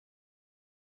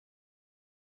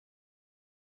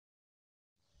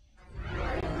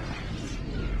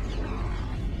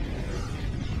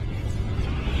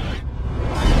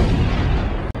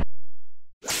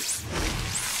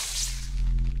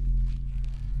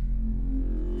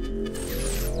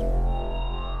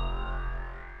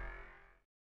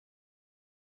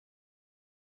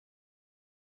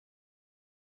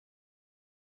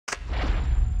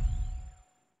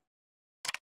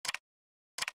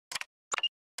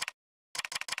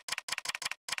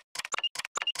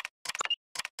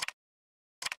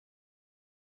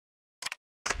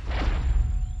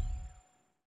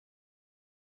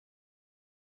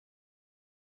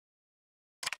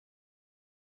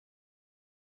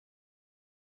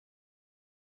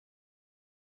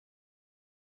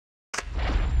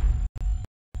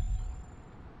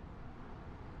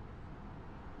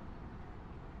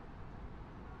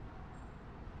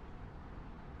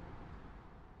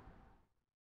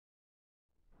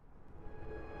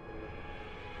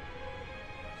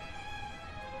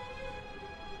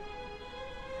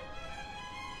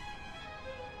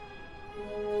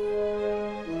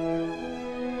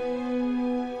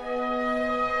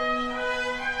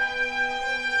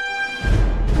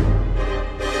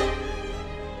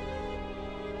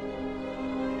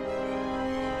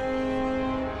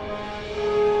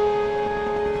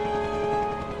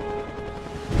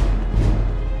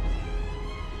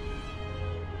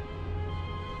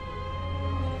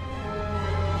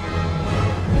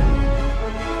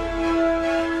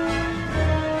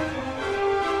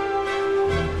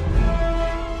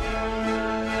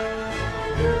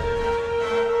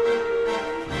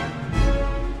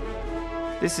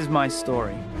This is my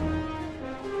story.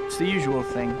 It's the usual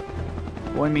thing.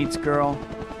 Boy meets girl,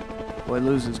 boy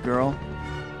loses girl,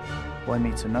 boy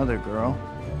meets another girl.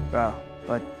 Oh,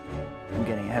 but I'm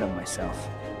getting ahead of myself.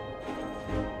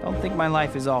 Don't think my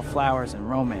life is all flowers and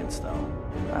romance, though.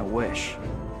 I wish.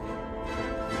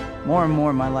 More and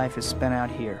more, my life is spent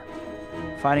out here,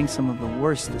 fighting some of the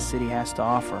worst the city has to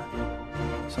offer.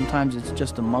 Sometimes it's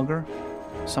just a mugger.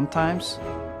 Sometimes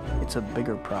it's a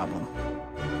bigger problem.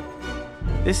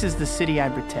 This is the city I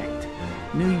protect,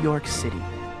 New York City.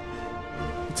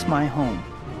 It's my home,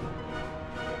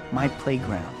 my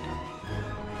playground,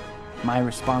 my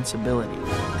responsibility.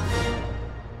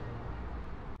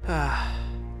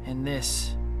 And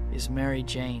this is Mary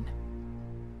Jane,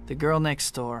 the girl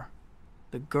next door,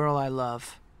 the girl I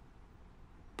love.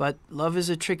 But love is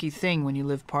a tricky thing when you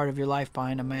live part of your life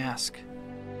behind a mask.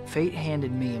 Fate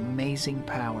handed me amazing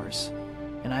powers,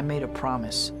 and I made a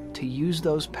promise to use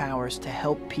those powers to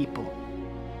help people.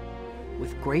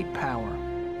 With great power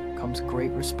comes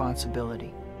great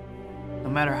responsibility. No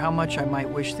matter how much I might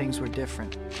wish things were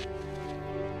different,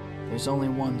 there's only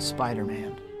one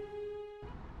Spider-Man.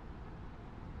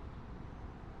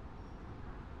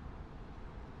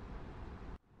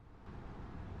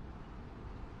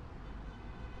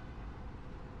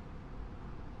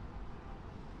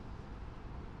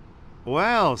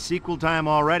 Well, sequel time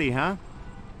already, huh?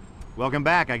 Welcome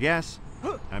back, I guess.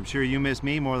 I'm sure you miss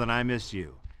me more than I missed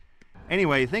you.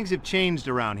 Anyway, things have changed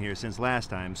around here since last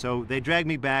time, so they dragged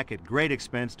me back at great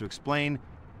expense to explain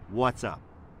what's up.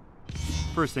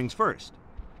 First things first.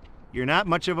 You're not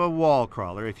much of a wall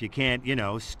crawler if you can't,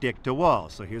 stick to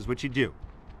walls, so here's what you do.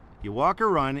 You walk or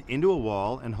run into a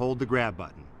wall and hold the grab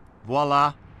button.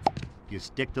 Voila! You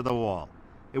stick to the wall.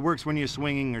 It works when you're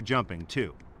swinging or jumping,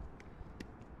 too.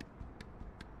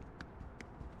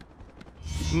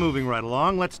 Moving right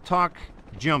along, let's talk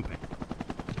jumping.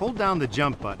 Hold down the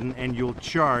jump button and you'll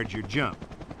charge your jump.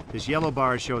 This yellow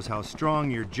bar shows how strong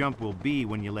your jump will be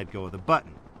when you let go of the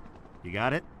button. You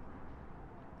got it?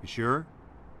 You sure?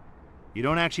 You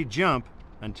don't actually jump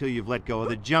until you've let go of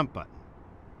the jump button.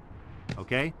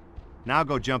 Okay? Now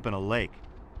go jump in a lake.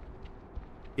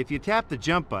 If you tap the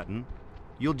jump button,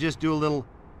 you'll just do a little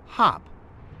hop.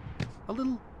 A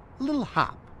little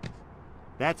hop.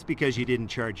 That's because you didn't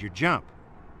charge your jump.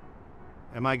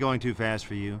 Am I going too fast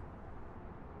for you?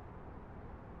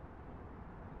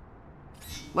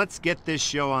 Let's get this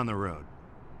show on the road.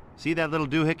 See that little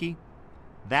doohickey?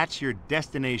 That's your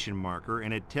destination marker,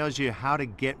 and it tells you how to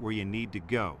get where you need to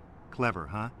go. Clever,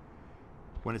 huh?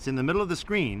 When it's in the middle of the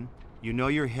screen, you know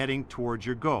you're heading towards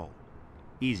your goal.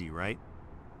 Easy, right?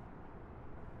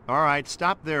 All right,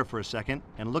 stop there for a second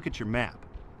and look at your map.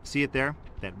 See it there?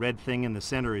 That red thing in the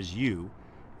center is you,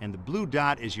 and the blue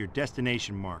dot is your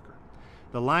destination marker.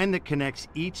 The line that connects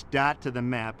each dot to the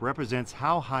map represents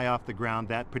how high off the ground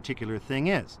that particular thing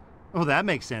is. Oh, that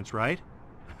makes sense, right?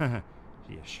 Yeah,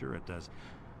 sure it does.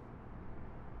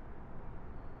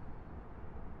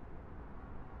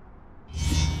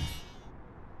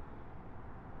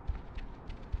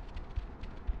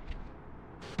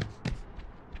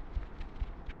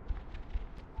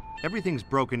 Everything's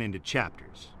broken into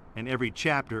chapters, and every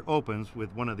chapter opens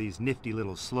with one of these nifty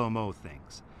little slow-mo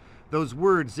things. Those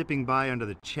words zipping by under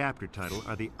the chapter title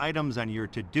are the items on your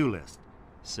to-do list,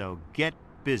 so get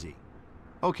busy.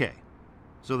 Okay,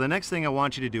 so the next thing I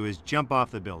want you to do is jump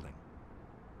off the building.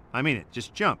 I mean it,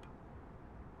 just jump.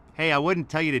 Hey, I wouldn't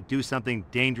tell you to do something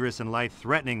dangerous and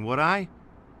life-threatening, would I?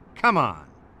 Come on.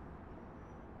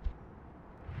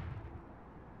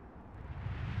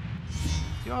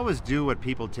 You always do what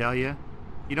people tell you.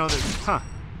 You know that,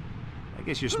 I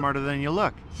guess you're smarter than you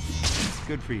look.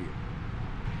 Good for you.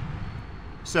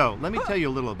 So, let me tell you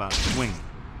a little about swinging.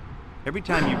 Every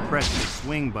time you press the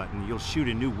swing button, you'll shoot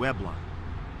a new web line.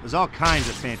 There's all kinds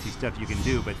of fancy stuff you can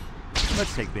do, but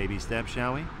let's take baby steps,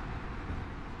 shall we?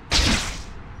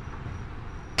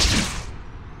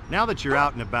 Now that you're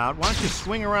out and about, why don't you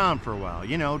swing around for a while?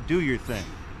 Do your thing.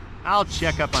 I'll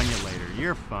check up on you later.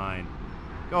 You're fine.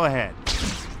 Go ahead.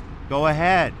 Go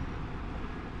ahead.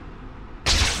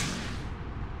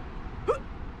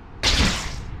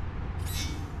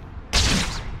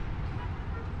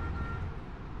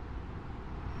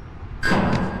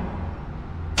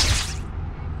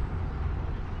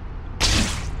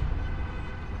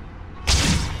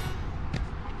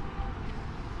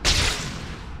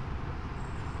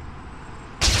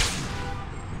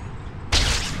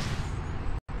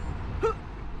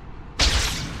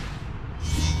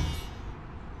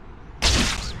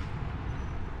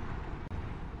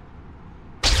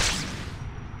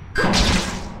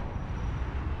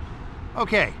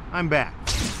 Okay, I'm back.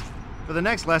 For the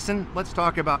next lesson, let's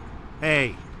talk about...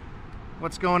 Hey,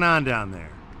 what's going on down there?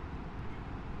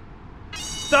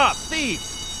 Stop,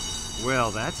 thief! Well,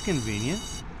 that's convenient.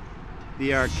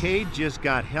 The arcade just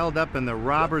got held up and the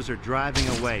robbers are driving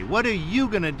away. What are you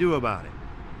gonna do about it?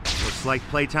 Looks like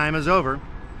playtime is over.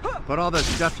 Put all the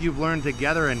stuff you've learned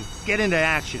together and get into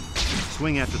action.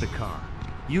 Swing after the car.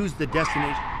 Use the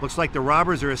destination. Looks like the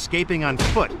robbers are escaping on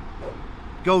foot.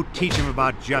 Go teach them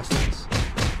about justice.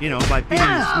 You know, by beating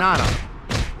the snot out of them.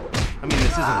 I mean,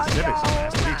 this isn't a civics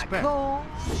class. What do you expect?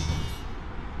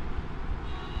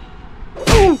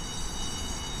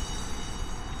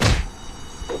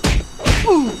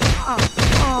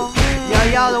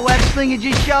 Yo, the web slinger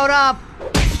just showed up.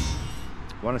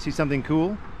 Want to see something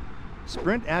cool?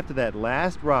 Sprint after that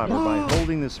last robber by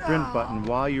holding the sprint button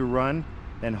while you run,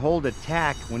 then hold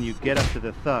attack when you get up to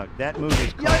the thug. That move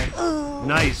is called...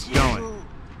 Nice going.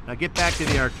 Now get back to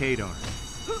the arcade owner.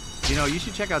 You know, you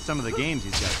should check out some of the games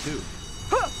he's got, too.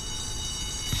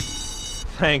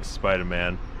 Thanks,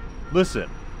 Spiderman. Listen,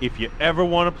 if you ever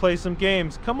want to play some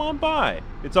games, come on by.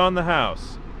 It's on the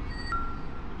house.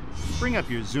 Bring up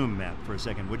your zoom map for a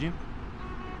second, would you?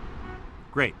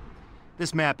 Great.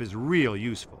 This map is real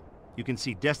useful. You can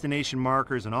see destination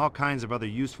markers and all kinds of other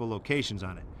useful locations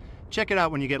on it. Check it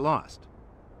out when you get lost.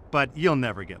 But you'll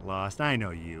never get lost, I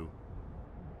know you.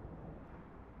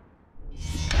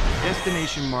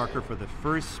 Destination marker for the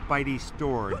first Spidey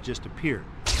store just appeared.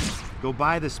 Go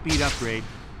buy the speed upgrade,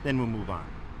 then we'll move on.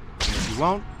 And if you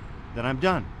won't, then I'm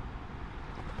done.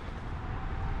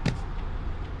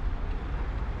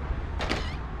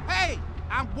 Hey,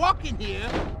 I'm walking here.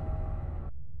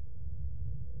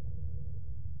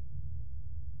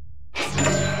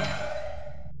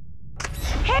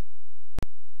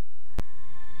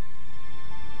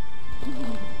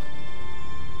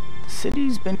 The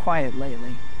city's been quiet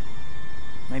lately.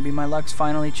 Maybe my luck's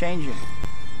finally changing.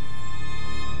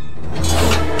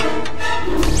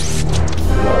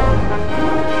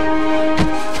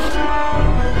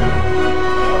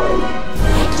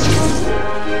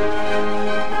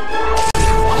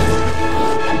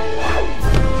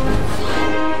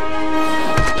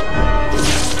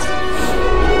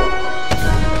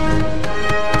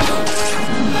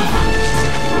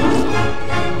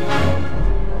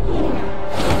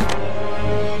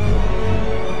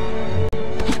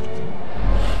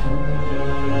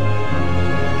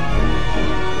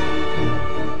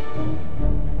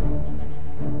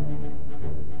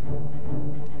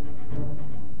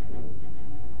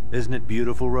 Isn't it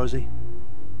beautiful, Rosie?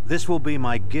 This will be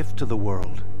my gift to the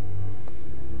world.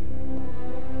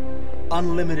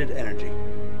 Unlimited energy.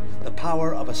 The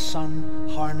power of a sun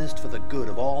harnessed for the good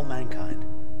of all mankind.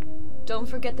 Don't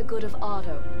forget the good of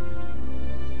Otto.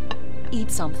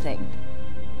 Eat something.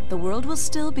 The world will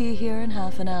still be here in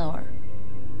half an hour.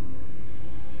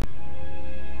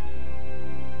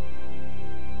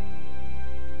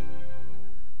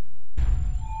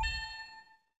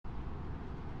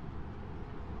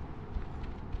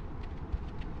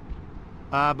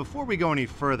 Before we go any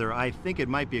further, I think it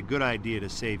might be a good idea to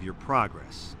save your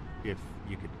progress, if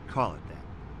you could call it that.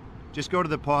 Just go to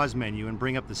the pause menu and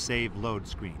bring up the save load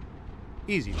screen.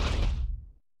 Easy, buddy.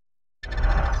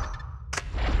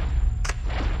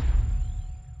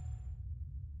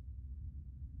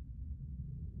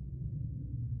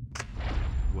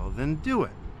 Well, then do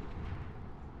it.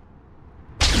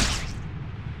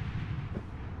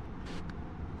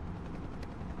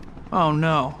 Oh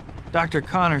no, Dr.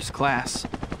 Connor's class.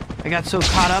 I got so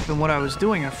caught up in what I was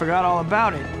doing, I forgot all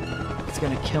about it. It's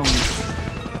gonna kill me.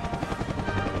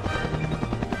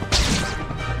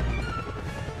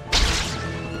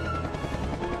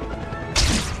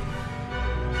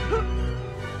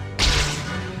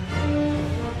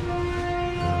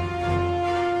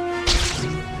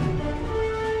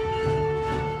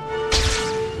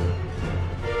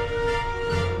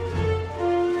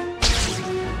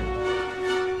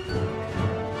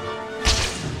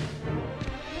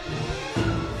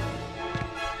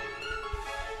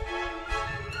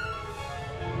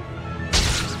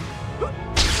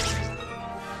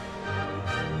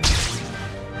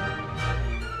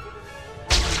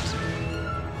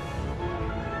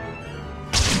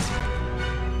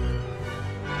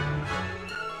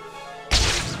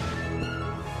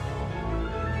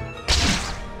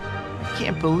 I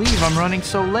can't believe I'm running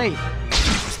so late.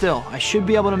 Still, I should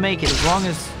be able to make it as long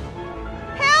as...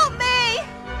 Help me!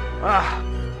 Ah,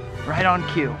 right on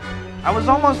cue. I was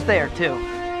almost there, too.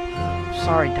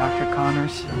 Sorry, Dr.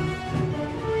 Connors.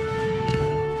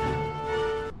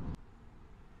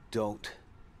 Don't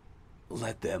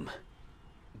let them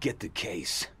get the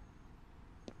case.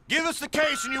 Give us the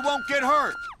case and you won't get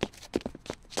hurt.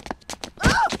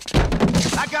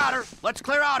 got her. Let's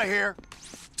clear out of here.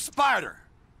 Spider,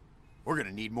 we're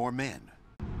gonna need more men.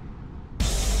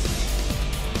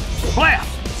 Blast!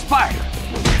 Spider!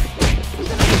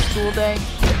 School day?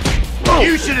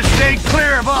 You should have stayed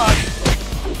clear of us.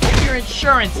 Hope your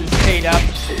insurance is paid up.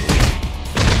 Take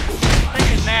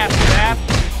a nap, Zap.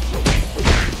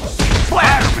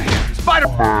 Spider-Man!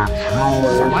 Spider-Man!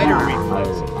 Spider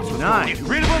reflexes. Nice. Get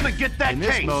rid of him and get that In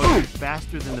this case. mode, you're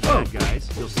faster than the bad guys.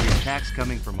 You'll see attacks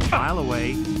coming from a mile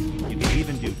away. You can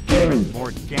even do different,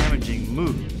 more damaging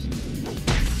moves.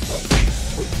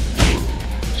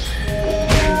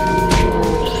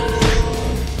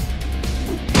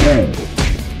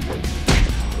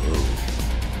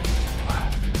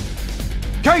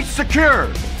 Case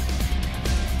secured!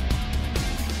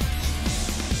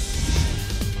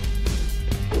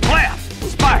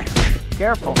 Blast! Spider!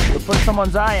 Careful, you'll put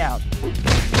someone's eye out.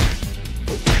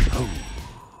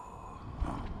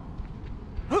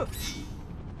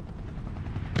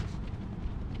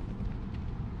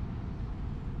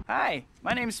 Hi,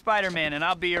 my name's Spiderman, and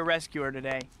I'll be your rescuer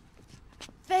today.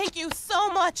 Thank you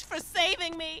so much for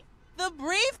saving me. The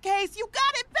briefcase, you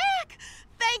got it back.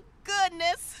 Thank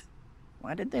goodness.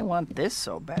 Why did they want this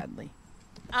so badly?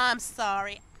 I'm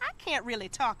sorry. I can't really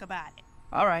talk about it.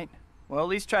 All right. Well, at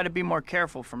least try to be more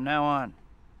careful from now on.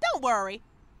 Don't worry.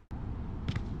 Maybe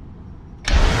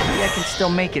I can still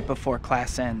make it before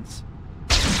class ends.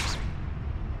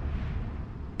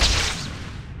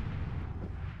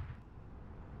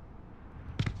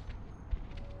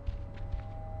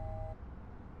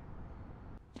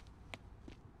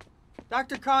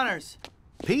 Dr. Connors.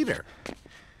 Peter.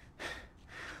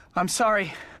 I'm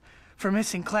sorry for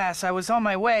missing class. I was on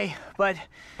my way, but...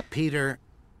 Peter,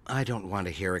 I don't want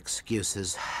to hear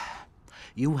excuses.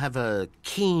 You have a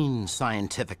keen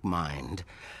scientific mind,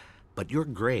 but your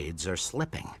grades are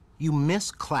slipping. You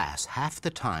miss class half the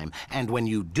time, and when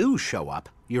you do show up,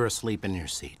 you're asleep in your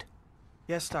seat.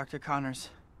 Yes, Dr. Connors.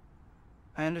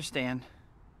 I understand.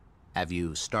 Have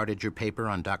you started your paper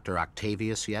on Dr.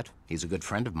 Octavius yet? He's a good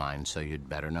friend of mine, so you'd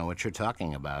better know what you're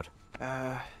talking about.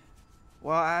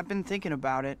 Well, I've been thinking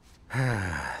about it.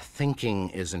 Thinking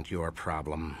isn't your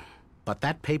problem. But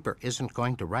that paper isn't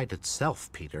going to write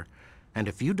itself, Peter. And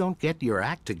if you don't get your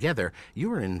act together,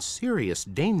 you're in serious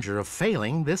danger of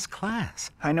failing this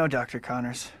class. I know, Dr.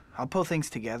 Connors. I'll pull things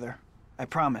together. I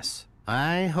promise.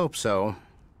 I hope so.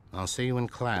 I'll see you in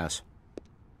class.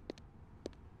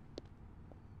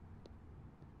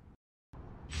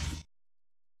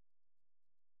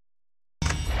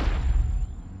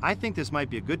 I think this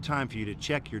might be a good time for you to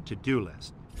check your to-do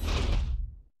list.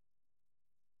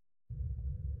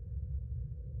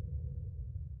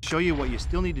 Show you what you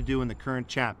still need to do in the current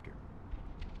chapter.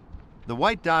 The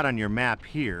white dot on your map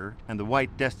here and the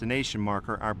white destination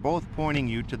marker are both pointing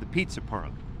you to the pizza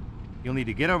parlor. You'll need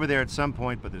to get over there at some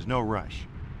point, but there's no rush.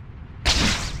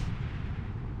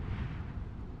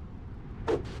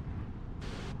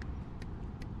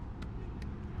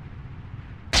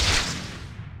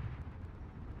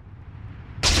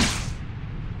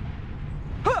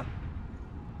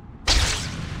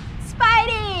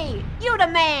 Spidey! You the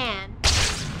man!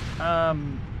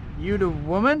 You the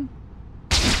woman?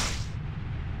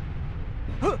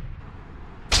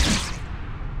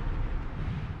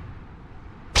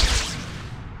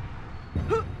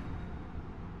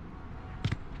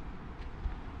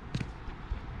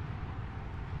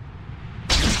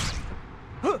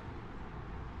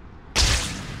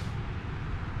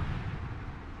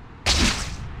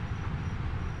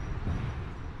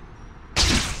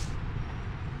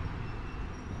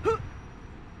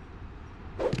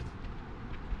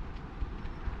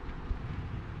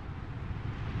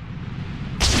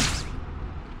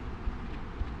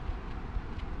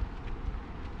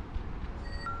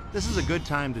 This is a good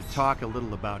time to talk a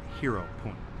little about Hero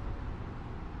Point.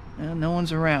 Well, no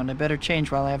one's around. I better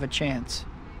change while I have a chance.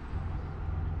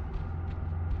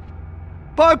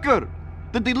 Parker!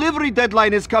 The delivery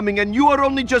deadline is coming and you are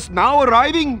only just now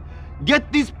arriving? Get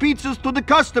these pizzas to the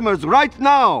customers right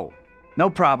now! No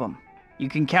problem. You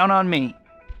can count on me.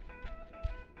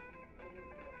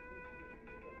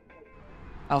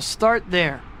 I'll start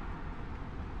there.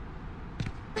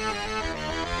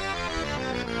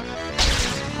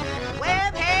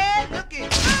 Webhead looking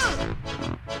good!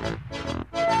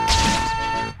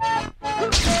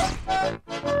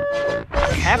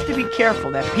 You have to be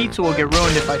careful. That pizza will get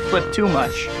ruined if I flip too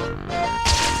much.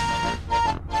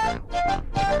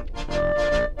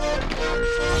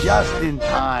 Just in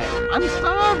time. I'm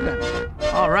starving.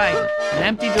 All right. An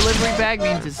empty delivery bag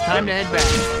means it's time to head back.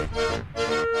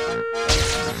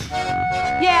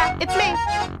 Yeah, it's me.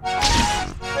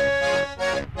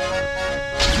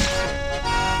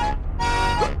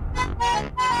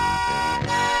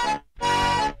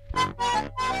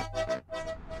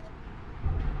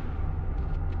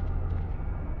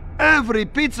 Every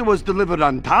pizza was delivered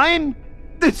on time.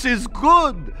 This is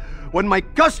good. When my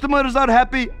customers are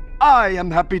happy, I am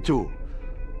happy too.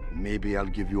 Maybe I'll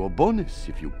give you a bonus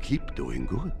if you keep doing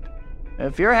good.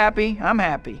 If you're happy, I'm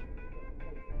happy.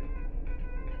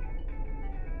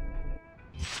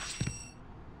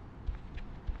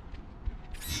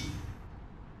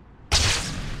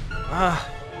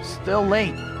 Still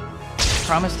late.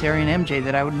 Promised Harry and MJ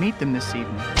that I would meet them this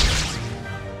evening.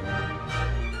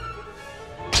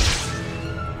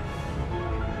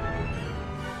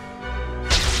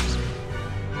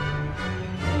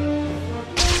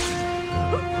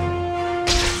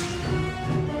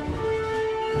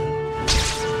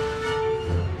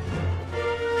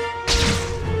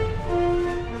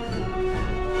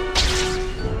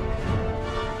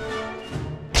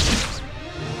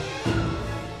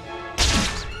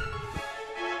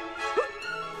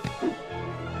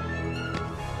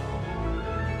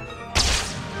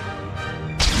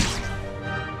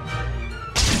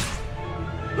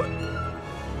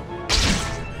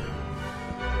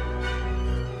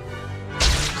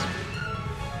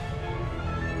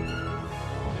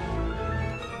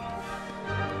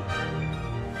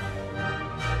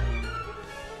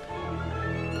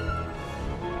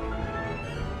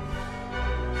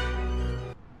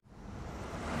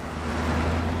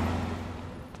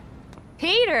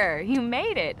 Peter, you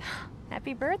made it.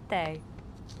 Happy birthday.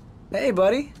 Hey,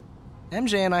 buddy.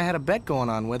 MJ and I had a bet going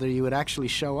on whether you would actually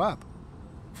show up.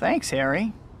 Thanks,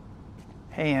 Harry.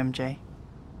 Hey, MJ.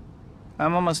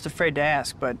 I'm almost afraid to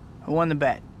ask, but who won the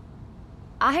bet?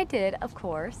 I did, of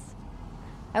course.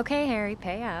 Okay, Harry,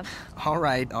 pay up. All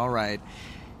right, all right.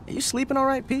 Are you sleeping all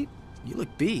right, Pete? You look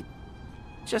beat.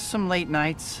 Just some late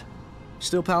nights.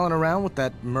 Still palling around with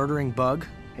that murdering bug?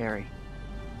 Harry,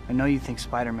 I know you think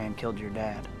Spider-Man killed your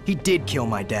dad. He did kill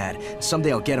my dad.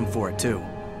 Someday I'll get him for it, too.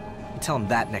 You tell him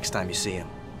that next time you see him.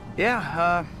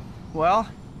 Yeah, well...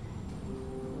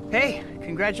 Hey,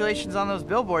 congratulations on those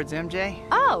billboards, MJ.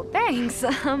 Oh, thanks.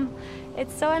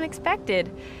 It's so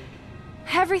unexpected.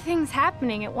 Everything's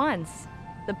happening at once.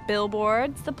 The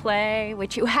billboards, the play,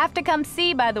 which you have to come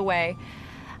see, by the way.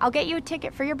 I'll get you a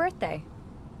ticket for your birthday.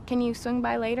 Can you swing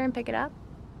by later and pick it up?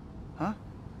 Huh?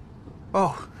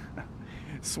 Oh,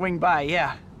 swing by,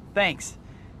 yeah. Thanks.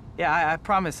 Yeah, I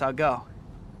promise I'll go.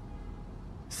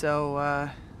 So,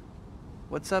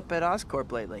 what's up at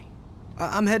Oscorp lately?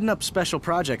 I'm heading up special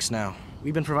projects now.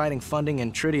 We've been providing funding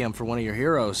and tritium for one of your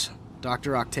heroes,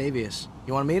 Dr. Octavius.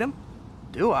 You want to meet him?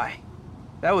 Do I?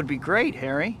 That would be great,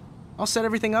 Harry. I'll set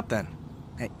everything up then.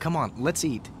 Hey, come on, let's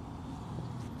eat.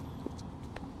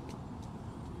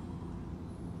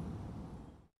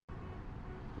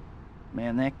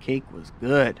 Man, that cake was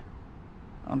good.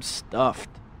 I'm stuffed.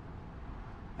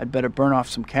 I'd better burn off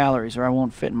some calories or I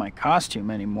won't fit in my costume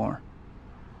anymore.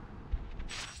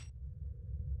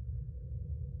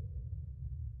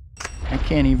 I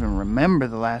can't even remember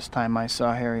the last time I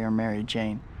saw Harry or Mary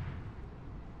Jane.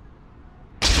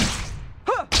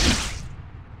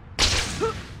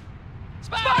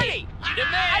 Spidey!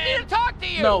 I need to talk to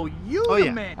you! No, you Oh,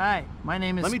 yeah. man! Hi, my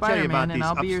name is Let me tell you about Spider-Man and these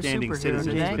I'll be your upstanding superhero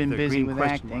citizens today. with Been the busy green with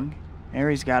question mark. acting.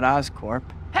 Harry's got Oscorp.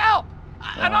 Help!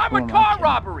 An who armored am I car kidding?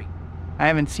 robbery! I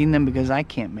haven't seen them because I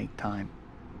can't make time.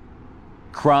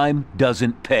 Crime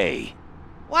doesn't pay.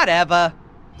 Whatever.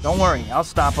 Don't worry, I'll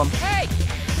stop them. Hey!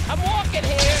 I'm walking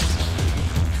here!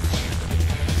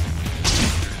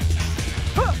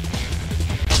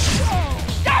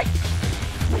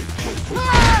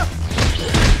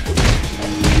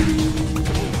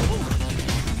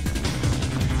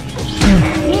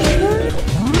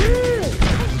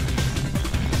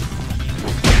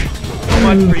 So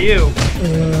much for you.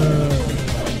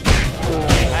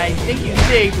 I think you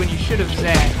zigged when you should have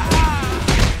zagged.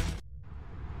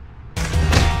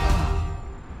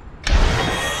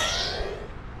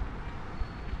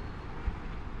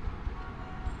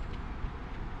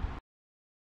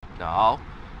 No.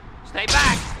 Stay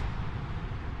back!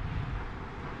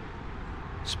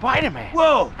 Spider-Man!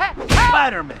 Whoa!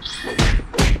 Spider-Man!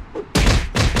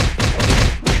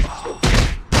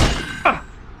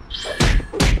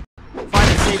 Find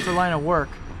a safer line of work.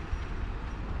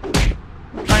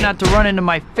 Try not to run into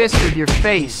my fist with your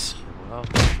face.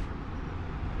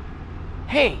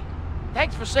 Hey,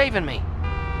 thanks for saving me.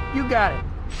 You got it.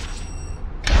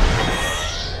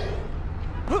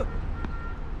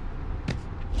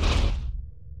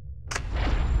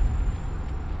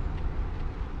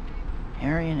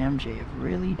 Harry and MJ have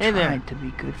really tried to be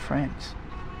good friends.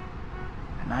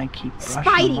 And I keep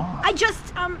brushing them off. I just,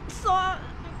 saw...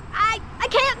 I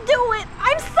can't do it!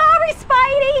 I'm sorry,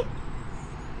 Spidey!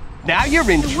 Now you're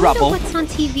in trouble. What's on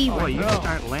TV Boy, right you now?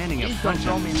 start landing a Please punch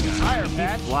don't on throw me this in the guy. tire, He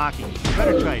Pat. keeps blocking. You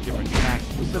better try a different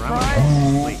tactic.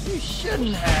 Surprise? You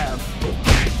shouldn't have.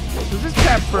 Was this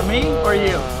tap for me or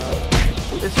you?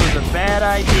 This was a bad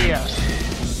idea.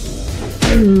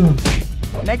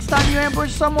 Next time you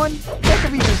ambush someone, think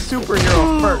of being a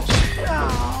superhero first.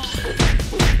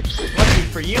 Lucky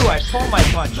for you, I pull my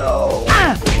punch. No.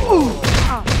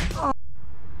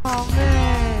 Oh, man.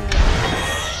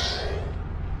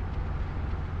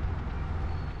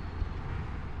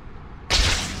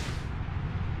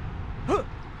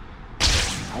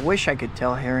 I wish I could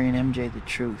tell Harry and MJ the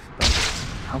truth, but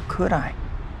how could I?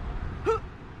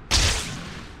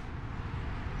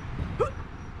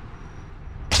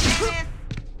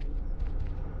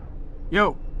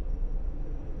 Yo.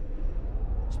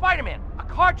 Spider-Man, a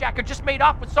carjacker just made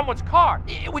off with someone's car.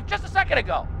 It was just a second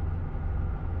ago.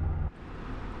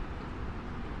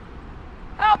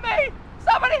 Help me!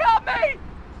 Somebody help me!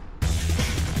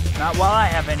 Not while I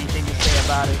have anything to say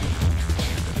about it.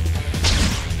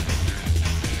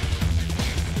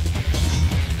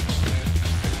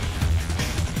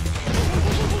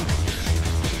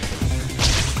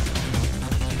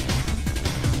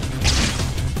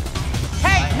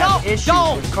 Hey, no, Issues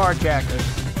don't! with carjackers.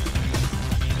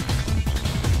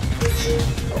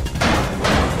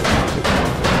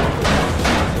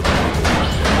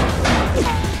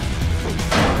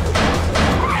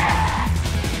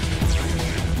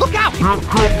 Look out!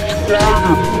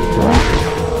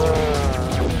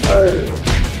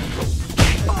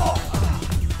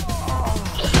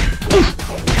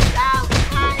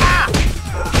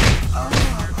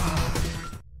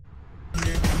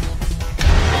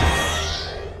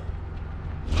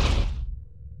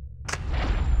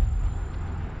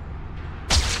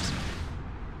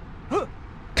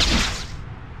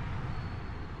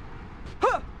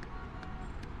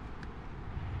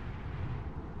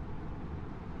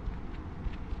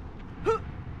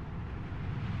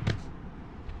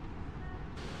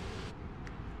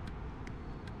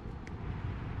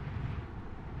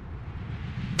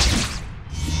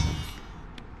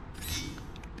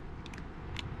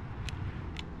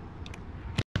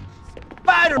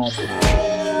 Spiderman!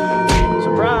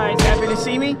 Surprise! Happy to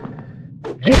see me?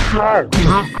 Look out!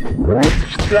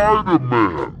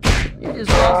 Spider-Man! You just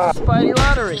lost the Spidey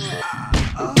lottery.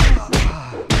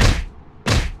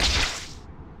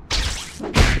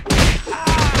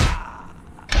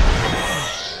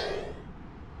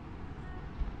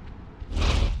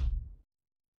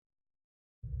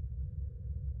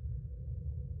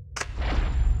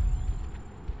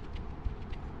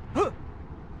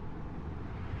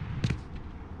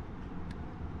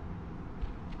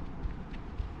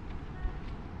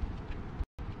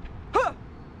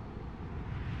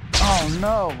 Oh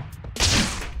no!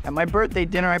 At my birthday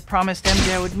dinner, I promised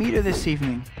MJ I would meet her this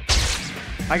evening.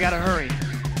 I gotta hurry.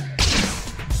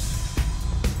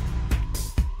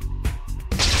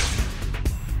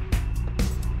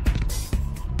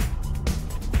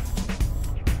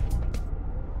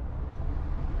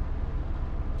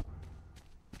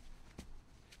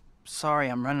 Sorry,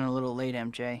 I'm running a little late,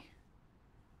 MJ.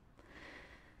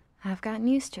 I've gotten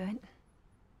used to it.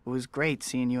 It was great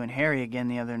seeing you and Harry again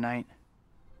the other night.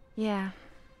 Yeah.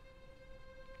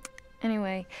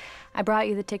 Anyway, I brought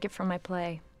you the ticket for my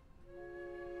play.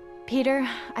 Peter,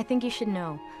 I think you should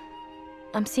know.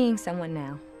 I'm seeing someone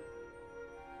now.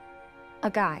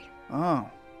 A guy. Oh.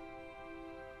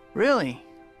 Really?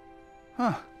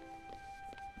 Huh.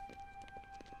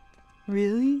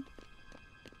 Really?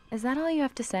 Is that all you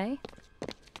have to say?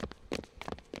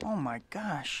 Oh my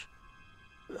gosh.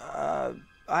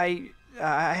 I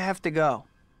have to go.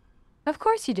 Of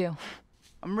course you do.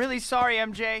 I'm really sorry,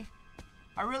 MJ.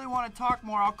 I really want to talk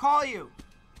more. I'll call you.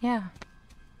 Yeah.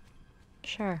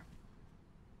 Sure.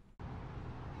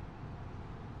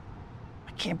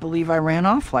 I can't believe I ran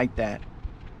off like that.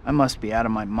 I must be out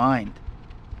of my mind.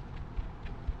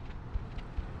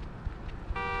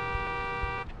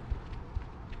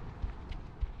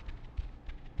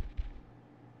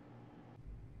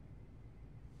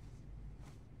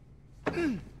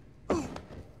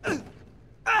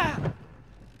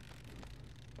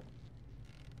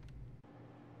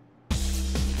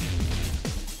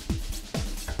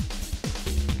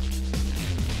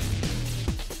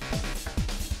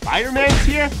 Spider-Man's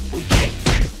here?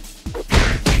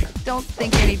 Don't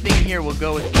think anything here will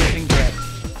go with giving bread.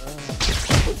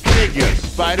 Figure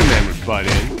Spider-Man would butt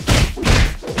in.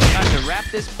 Time to wrap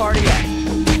this party up.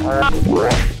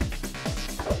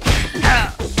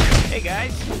 Hey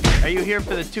guys, are you here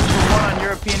for the 2-for-1 on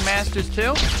European Masters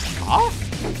too? Huh?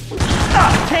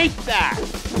 Take that!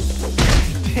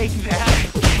 Take that?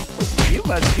 You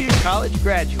Must be a college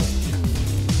graduate.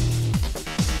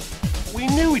 We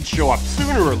knew he'd show up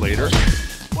sooner or later.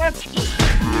 What?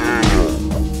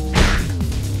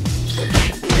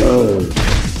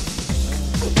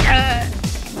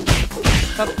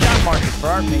 Tough job market for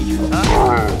our majors,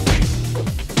 huh?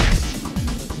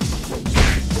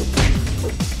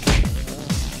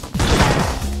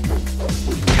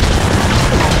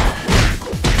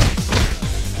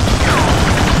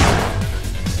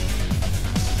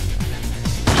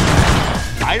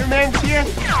 Spiderman's here?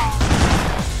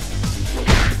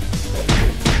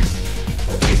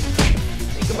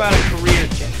 Think about a career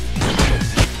change.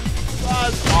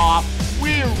 Buzz off.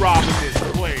 We're robbing this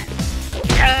place.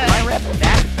 My rep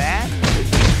that bad?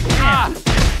 Ah!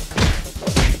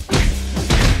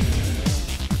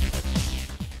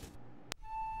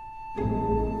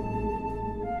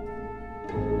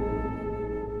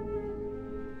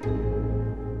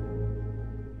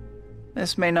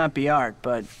 This may not be art,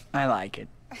 but I like it.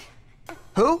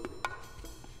 Who?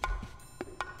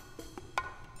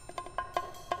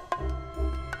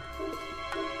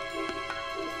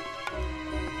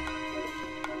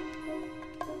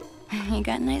 You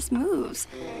got nice moves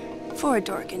for a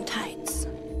dork in tights.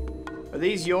 Are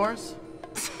these yours?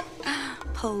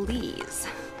 Please.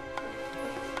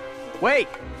 Wait!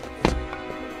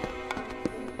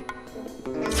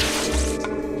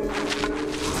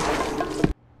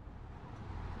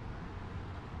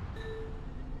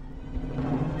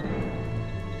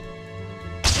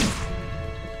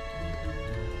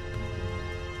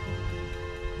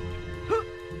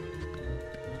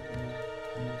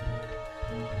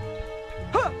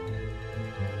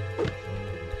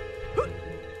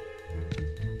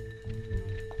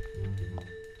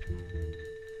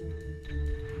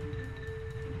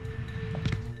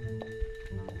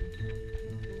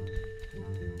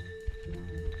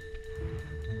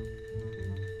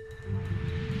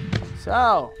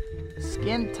 So,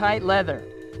 skin-tight leather.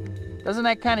 Doesn't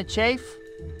that kind of chafe?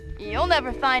 You'll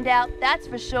never find out, that's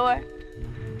for sure.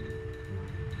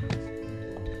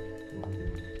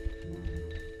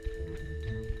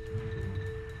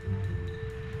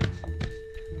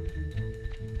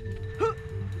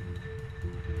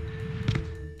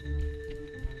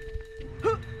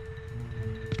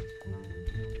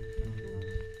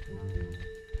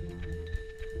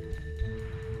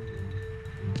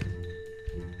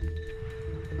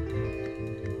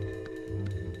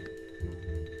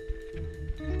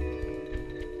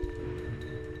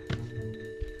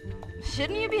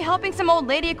 Shouldn't you be helping some old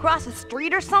lady across the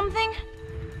street or something?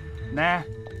 Nah,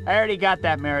 I already got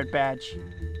that merit badge.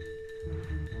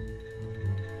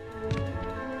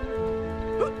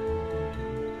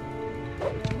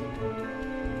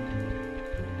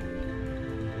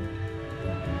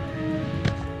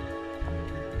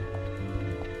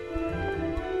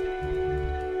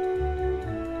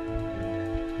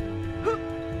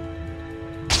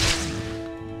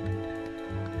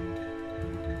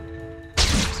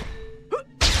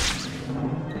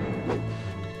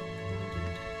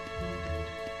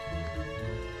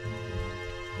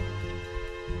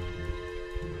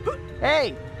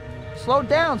 Hey, slow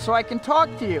down so I can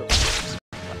talk to you.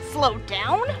 Slow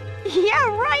down? Yeah,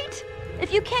 right.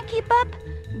 If you can't keep up,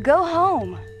 go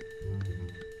home.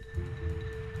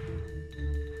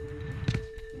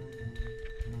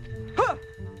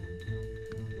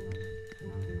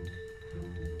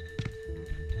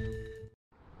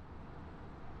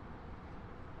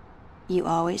 You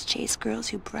always chase girls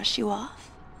who brush you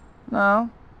off? No,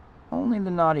 only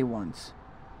the naughty ones.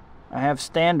 I have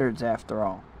standards after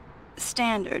all.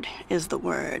 Standard is the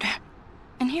word.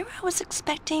 And here I was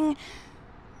expecting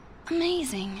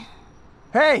amazing.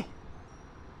 Hey!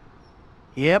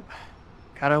 Yep,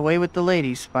 got away with the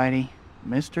ladies, Spidey.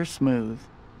 Mr. Smooth.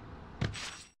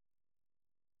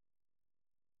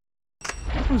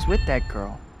 What was with that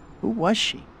girl? Who was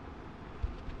she?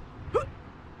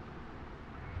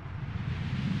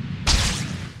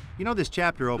 You know, this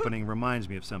chapter opening reminds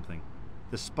me of something.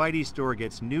 The Spidey store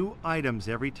gets new items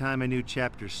every time a new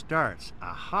chapter starts.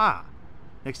 Aha!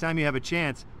 Next time you have a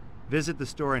chance, visit the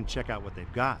store and check out what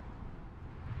they've got.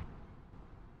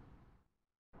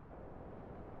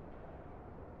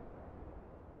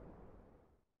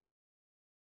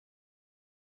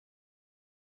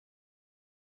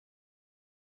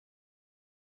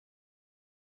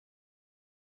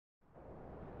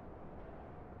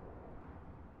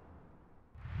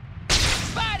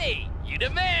 Spidey, you the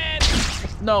man!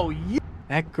 No, you...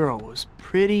 That girl was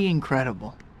pretty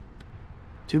incredible.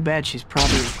 Too bad she's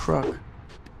probably a crook.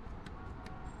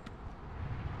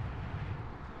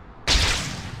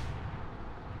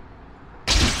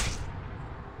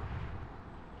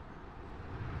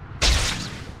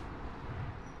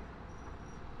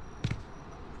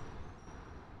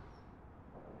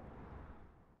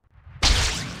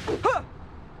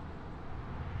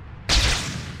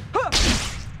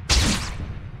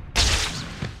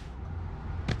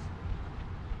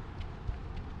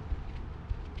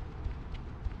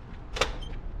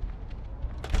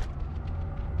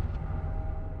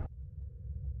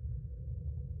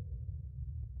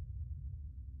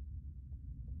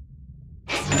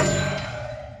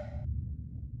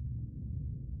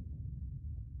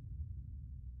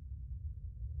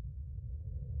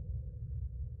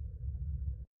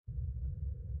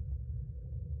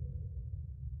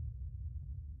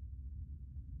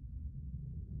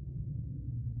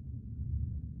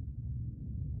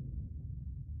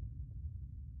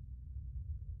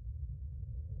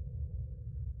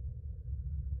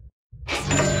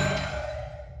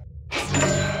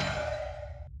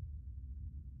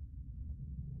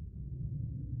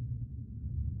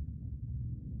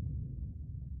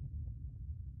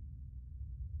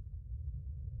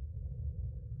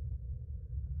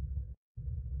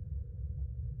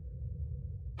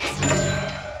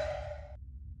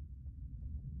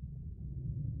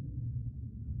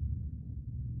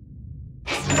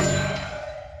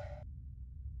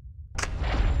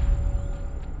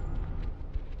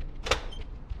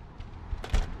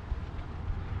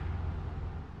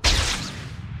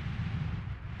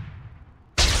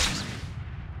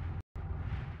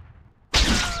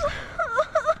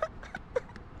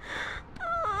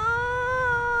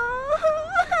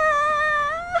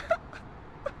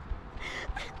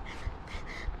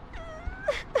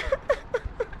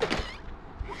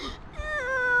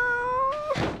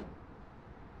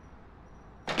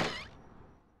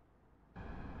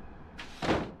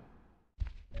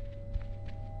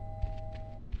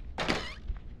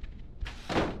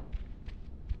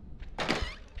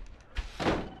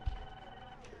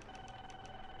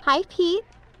 Hi, Pete.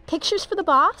 Pictures for the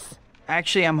boss?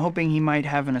 Actually, I'm hoping he might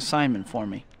have an assignment for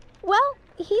me. Well,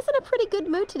 he's in a pretty good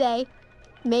mood today.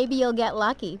 Maybe you'll get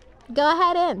lucky. Go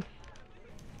ahead in.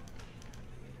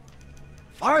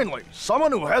 Finally,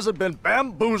 someone who hasn't been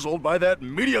bamboozled by that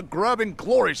media-grabbing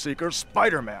glory seeker,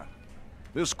 Spiderman.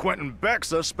 This Quentin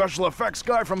Beck's a special effects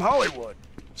guy from Hollywood.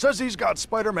 Says he's got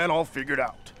Spider-Man all figured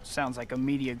out. Sounds like a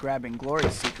media-grabbing glory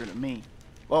seeker to me.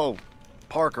 Oh,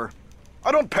 Parker.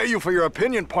 I don't pay you for your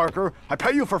opinion, Parker. I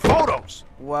pay you for photos.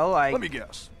 Well, Let me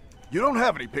guess. You don't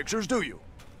have any pictures, do you?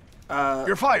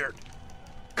 You're fired.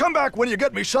 Come back when you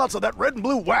get me shots of that red and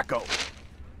blue wacko.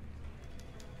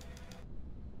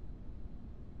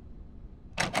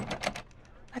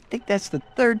 I think that's the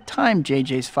third time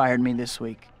JJ's fired me this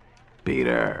week.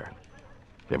 Peter,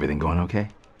 everything going okay?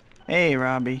 Hey,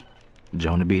 Robbie.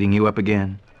 Jonah beating you up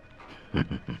again?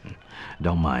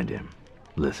 Don't mind him.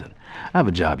 Listen, I have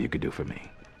a job you could do for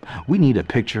me. We need a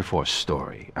picture for a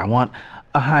story. I want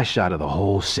a high shot of the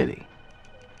whole city.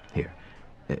 Here,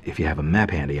 if you have a map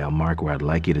handy, I'll mark where I'd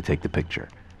like you to take the picture.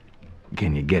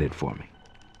 Can you get it for me?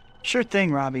 Sure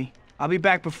thing, Robbie. I'll be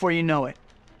back before you know it.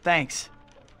 Thanks.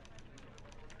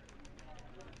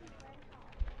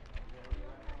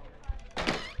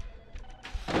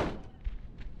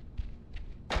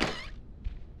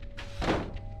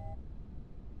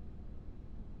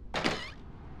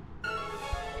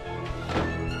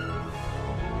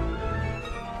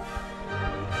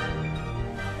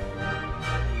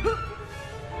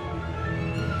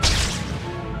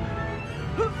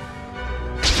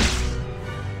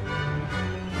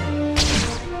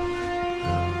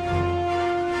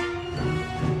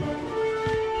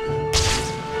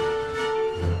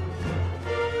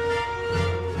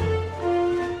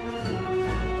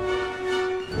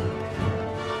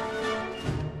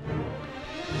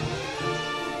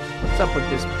 What's up with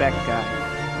this Beck guy?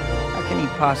 How can he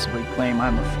possibly claim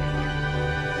I'm a fake?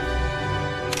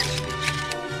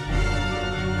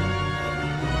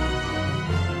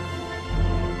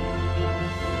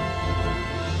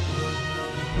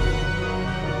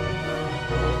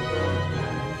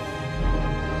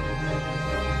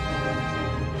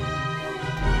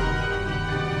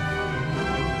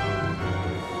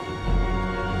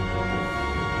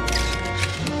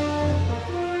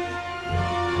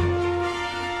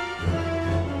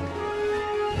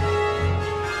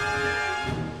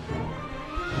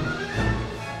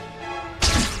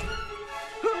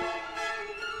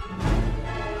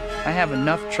 I have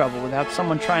enough trouble without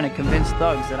someone trying to convince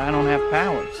thugs that I don't have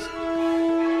powers.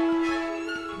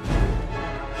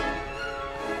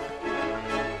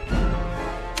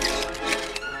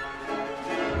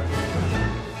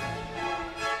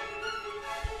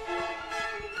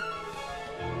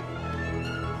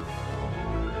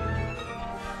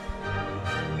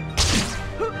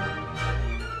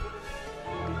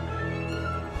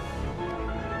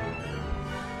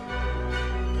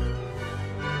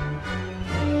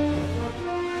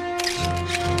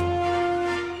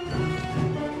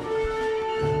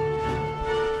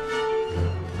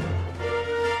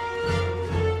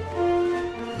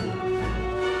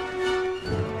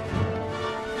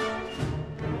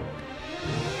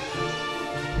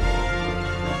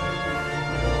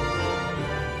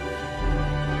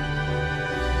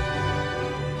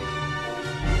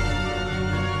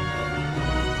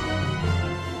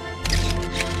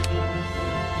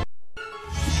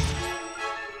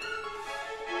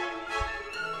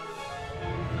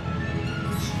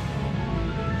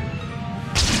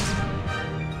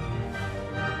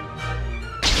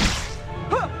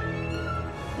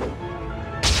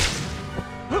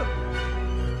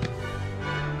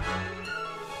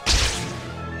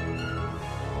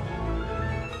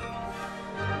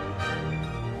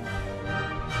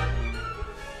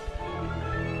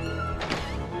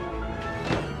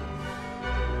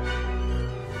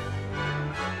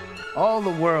 All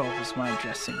the world is my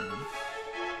dressing room.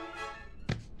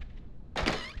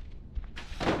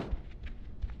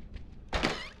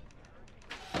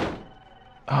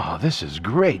 Oh, this is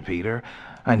great, Peter.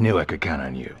 I knew I could count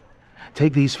on you.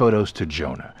 Take these photos to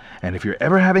Jonah, and if you're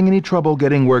ever having any trouble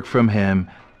getting work from him,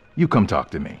 you come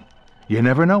talk to me. You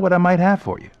never know what I might have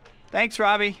for you. Thanks,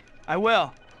 Robbie. I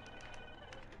will.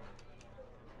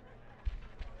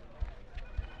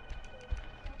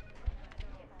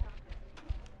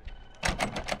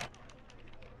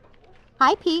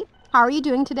 Hi, Pete. How are you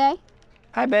doing today?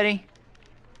 Hi, Betty.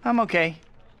 I'm okay.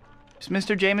 Is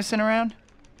Mr. Jameson around?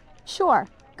 Sure.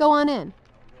 Go on in.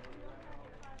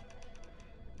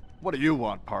 What do you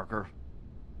want, Parker?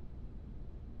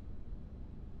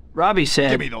 Robbie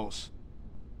said... Give me those.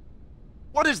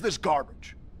 What is this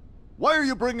garbage? Why are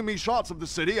you bringing me shots of the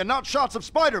city and not shots of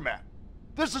Spider-Man?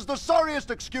 This is the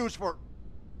sorriest excuse for...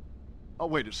 Oh,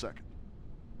 wait a second.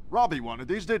 Robbie wanted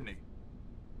these, didn't he?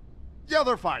 Yeah,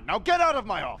 they're fine. Now get out of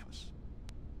my office.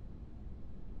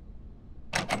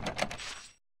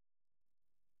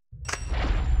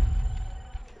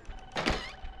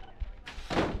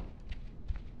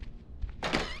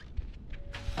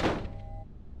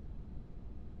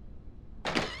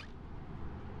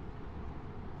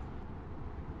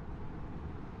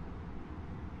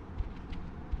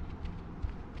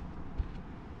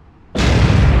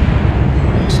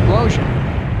 Explosion.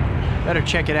 Better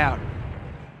check it out.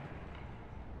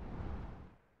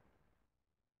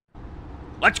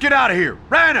 Let's get out of here.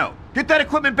 Rhino, get that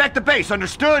equipment back to base,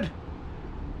 understood?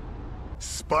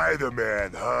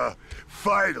 Spider-Man, huh?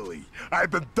 Finally,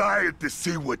 I've been dying to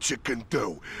see what you can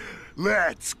do.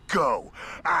 Let's go.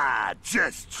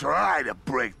 Just try to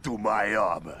break through my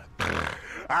armor.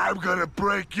 I'm gonna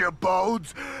break your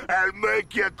bones and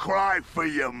make you cry for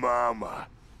your mama.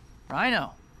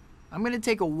 Rhino, I'm gonna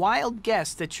take a wild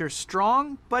guess that you're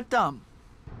strong but dumb.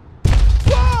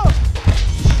 Whoa!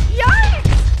 Yikes!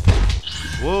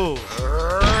 Whoa.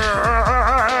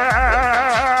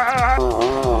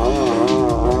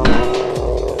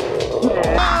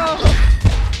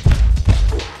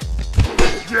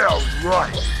 Yeah,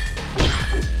 right.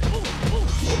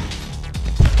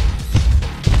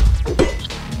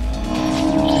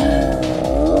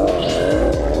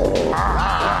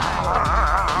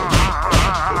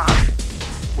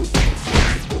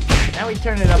 Now we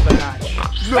turn it up a notch.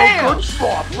 No Bam! good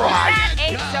spot, right? That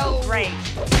ain't so great.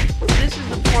 This is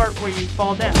the part where you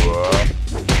fall down.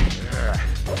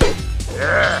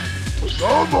 Yeah.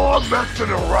 No more messing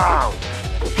around.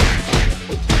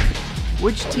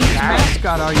 Which team's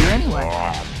mascot are you anyway?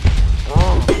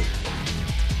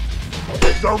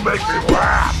 Don't make me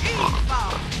laugh.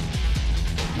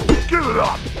 Give it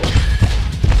up.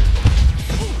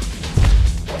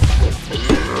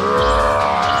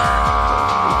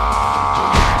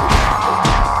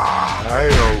 I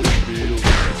don't feel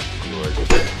so good.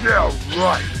 Yeah,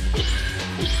 right.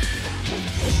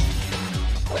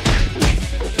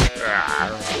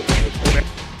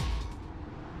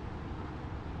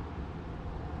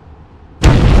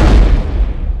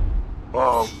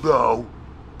 Oh no,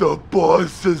 the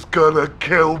boss is gonna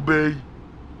kill me.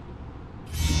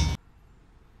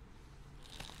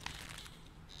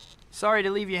 Sorry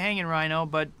to leave you hanging, Rhino,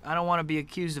 but I don't want to be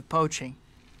accused of poaching.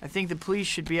 I think the police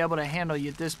should be able to handle you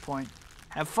at this point.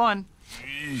 Have fun.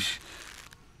 Jeez,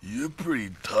 you're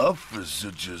pretty tough for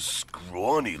such a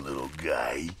scrawny little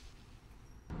guy.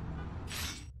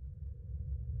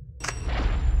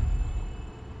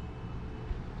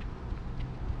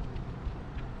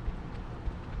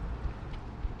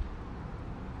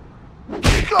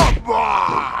 Come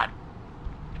on!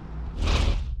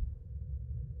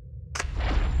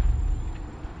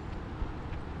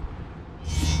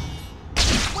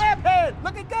 Webhead,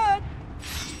 looking good.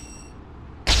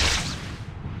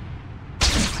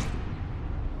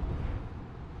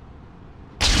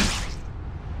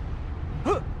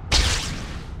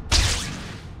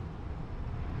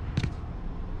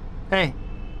 Hey.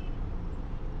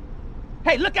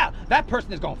 Hey, look out! That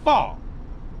person is gonna fall.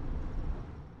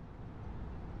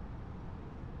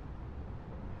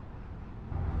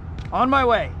 On my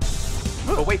way.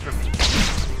 But wait for me.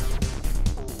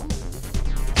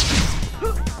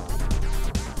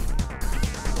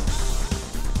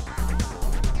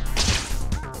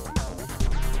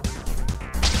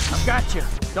 I've got you.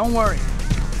 Don't worry.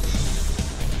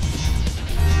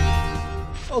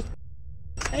 Oh,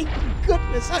 thank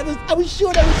goodness. I was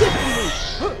sure that was it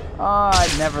for me. Oh,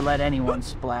 I'd never let anyone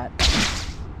splat.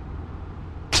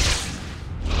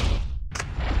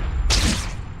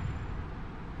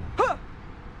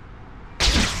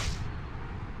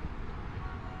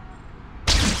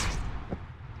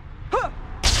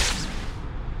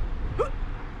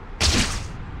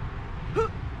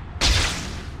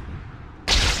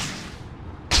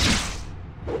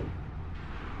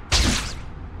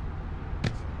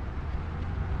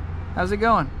 How's it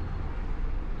going?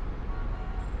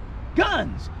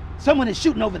 Guns! Someone is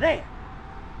shooting over there.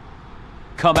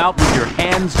 Come out with your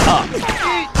hands up. Eat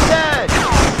dead!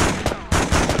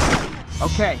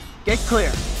 Okay, get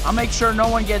clear. I'll make sure no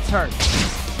one gets hurt.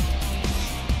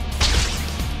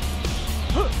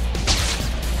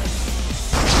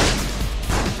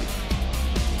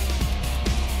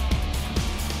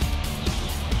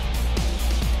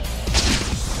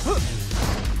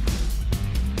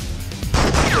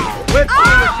 Whip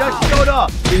just showed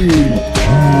up.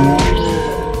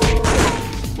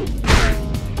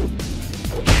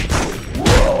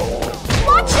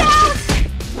 Watch out!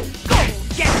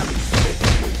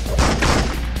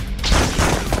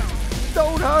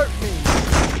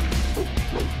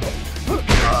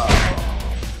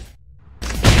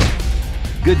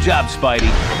 job, Spidey.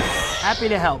 Happy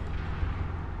to help.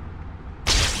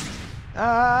 Get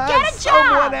a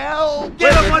Someone job! else!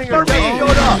 Get him one for me! Go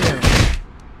up!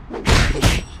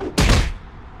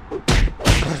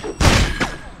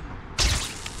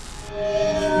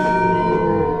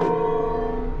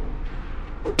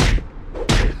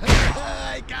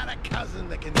 I got a cousin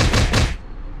that can do that.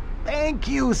 Thank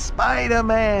you,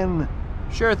 Spider-Man.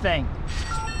 Sure thing.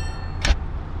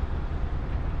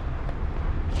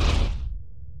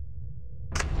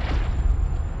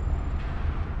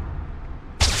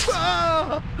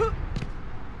 Ah!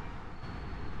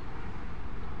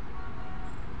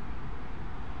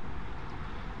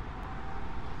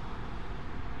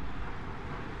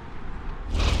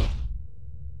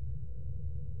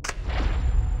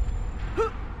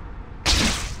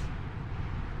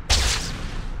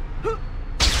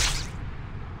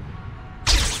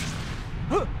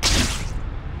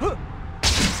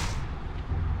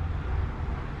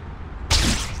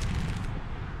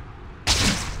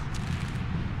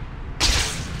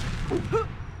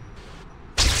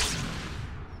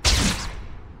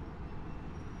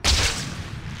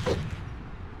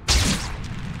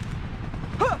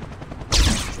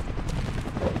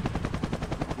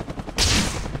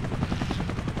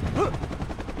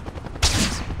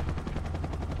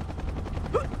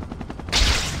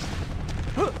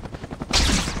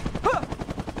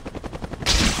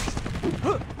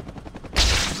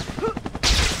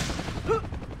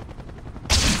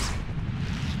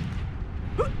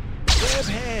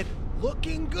 Webhead,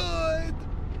 looking good.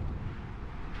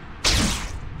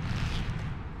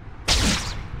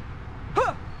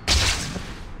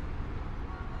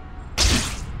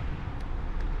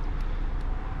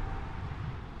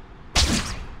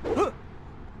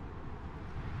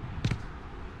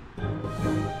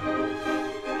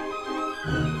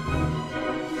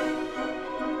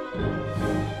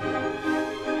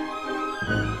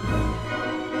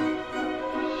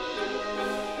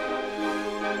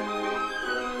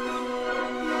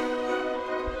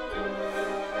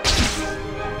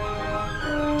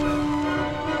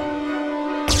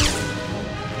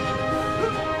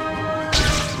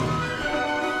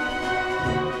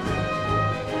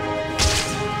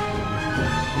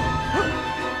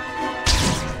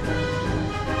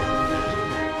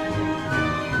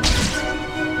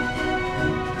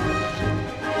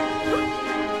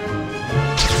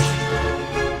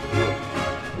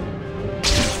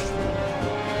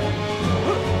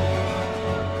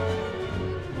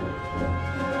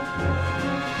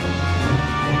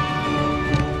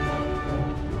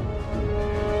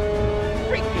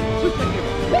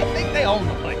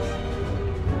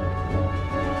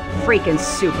 Freaking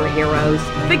superheroes.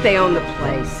 Think they own the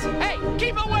place. Hey,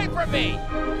 keep away from me!